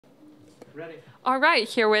Ready. All right,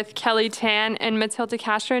 here with Kelly Tan and Matilda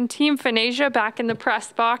Castren, Team Finasia back in the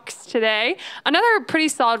press box today. Another pretty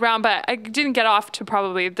solid round, but I didn't get off to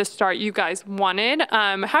probably the start you guys wanted.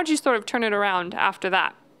 How'd you sort of turn it around after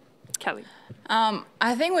that, Kelly?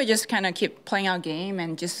 I think we just kind of keep playing our game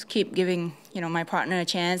and just keep giving, my partner a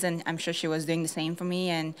chance, and I'm sure she was doing the same for me.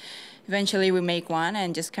 And eventually we make one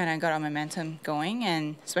and just kind of got our momentum going,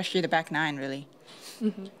 and especially the back nine, really.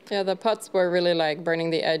 Mm-hmm. Yeah, the putts were really like burning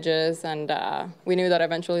the edges, and we knew that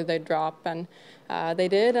eventually they'd drop, and they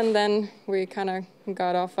did, and then we kind of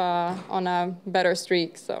got off on a better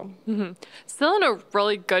streak. So Still in a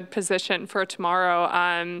really good position for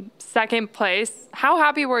tomorrow. Second place. How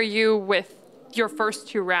happy were you with your first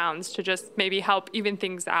two rounds to just maybe help even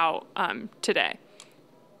things out today?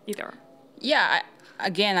 Either. Yeah,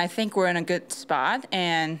 again, I think we're in a good spot,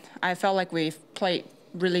 and I felt like we've played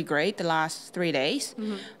really great the last 3 days.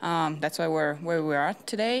 That's why we're where we are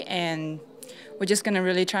today, and we're just gonna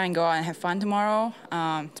really try and go out and have fun tomorrow.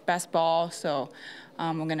 It's best ball, so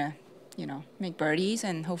we're gonna, make birdies,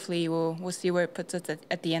 and hopefully we'll see where it puts us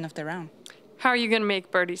at the end of the round. How are you gonna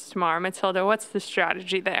make birdies tomorrow, Matilda? What's the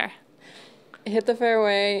strategy there? Hit the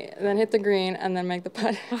fairway, then hit the green, and then make the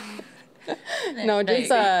putt. No, just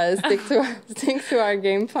stick to our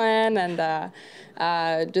game plan,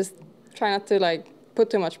 and just try not to put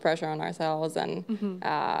too much pressure on ourselves, and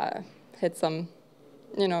hit some,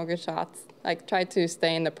 good shots. Try to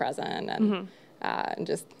stay in the present, and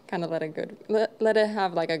just kind of let it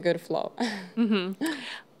have a good flow.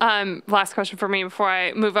 Last question for me before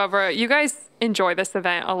I move over. You guys enjoy this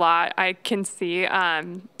event a lot, I can see,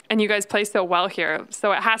 and you guys play so well here.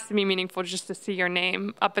 So it has to be meaningful just to see your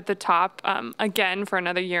name up at the top again for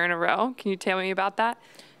another year in a row. Can you tell me about that?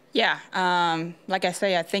 Yeah, like I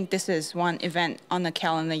say, I think this is one event on the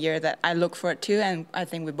calendar year that I look forward to, and I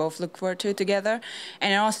think we both look forward to together.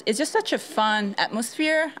 And it's just such a fun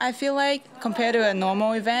atmosphere, I feel like, compared to a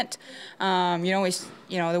normal event.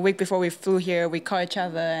 The week before we flew here, we call each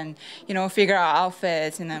other and, figure out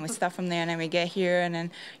outfits, and then we start from there, and then we get here, and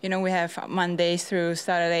then, we have Mondays through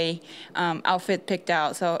Saturday outfit picked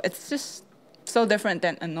out. So it's just so different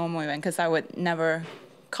than a normal event, because I would never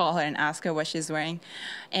call her and ask her what she's wearing.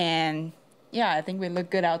 And yeah, I think we look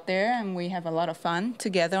good out there, and we have a lot of fun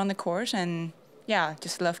together on the course, and yeah,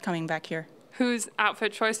 just love coming back here. Whose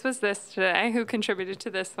outfit choice was this today? Who contributed to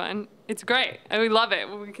this one? It's great, and we love it.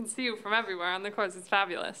 We can see you from everywhere on the course. It's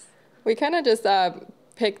fabulous. We kind of just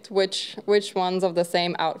picked which ones of the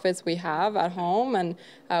same outfits we have at home, and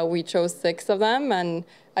we chose 6 of them, and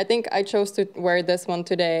I think I chose to wear this one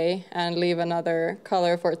today and leave another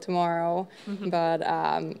color for tomorrow. But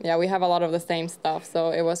yeah, we have a lot of the same stuff,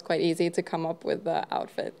 so it was quite easy to come up with the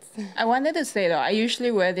outfits. I wanted to say though, I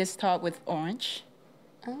usually wear this top with orange.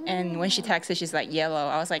 And when she texted, she's like yellow.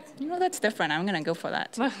 I was like, that's different. I'm gonna go for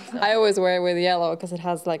that. So. I always wear it with yellow because it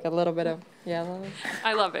has a little bit of yellow.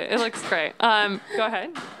 I love it. It looks great. Go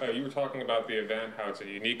ahead. You were talking about the event, how it's a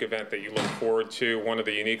unique event that you look forward to. One of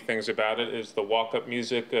the unique things about it is the walk-up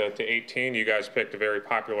music to 18. You guys picked a very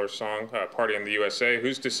popular song, "Party in the USA."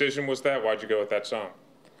 Whose decision was that? Why'd you go with that song?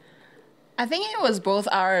 I think it was both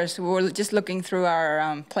ours. We were just looking through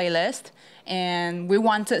our playlist, and we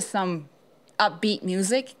wanted some upbeat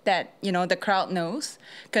music that the crowd knows,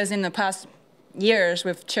 because in the past years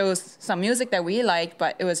we've chose some music that we like,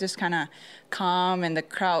 but it was just kind of calm, and the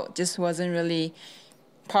crowd just wasn't really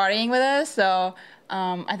partying with us. So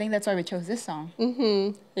I think that's why we chose this song.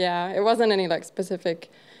 Yeah, it wasn't any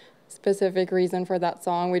specific reason for that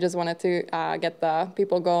song. We just wanted to get the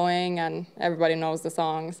people going, and everybody knows the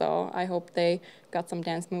song, so I hope they got some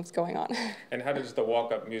dance moves going on. And how does the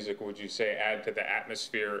walk-up music, would you say, add to the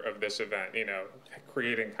atmosphere of this event,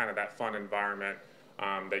 creating kind of that fun environment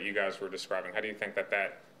that you guys were describing? How do you think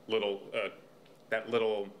that little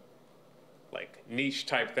niche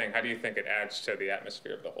type thing, how do you think it adds to the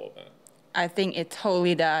atmosphere of the whole event? I think it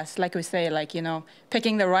totally does. Like we say,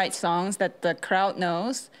 picking the right songs that the crowd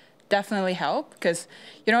knows definitely help, because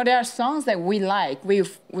there are songs that we like,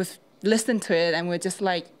 we've listened to it, and we're just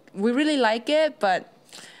we really like it, but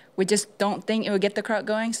we just don't think it will get the crowd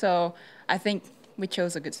going. So I think we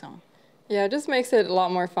chose a good song. Yeah, it just makes it a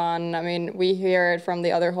lot more fun. I mean, we hear it from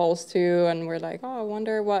the other holes too, and we're like, oh, I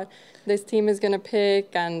wonder what this team is gonna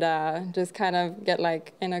pick, and just kind of get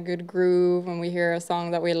in a good groove when we hear a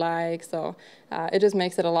song that we like. So it just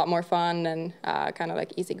makes it a lot more fun and kind of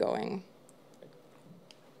easygoing.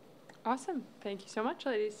 Awesome. Thank you so much,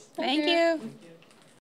 ladies. Thank you.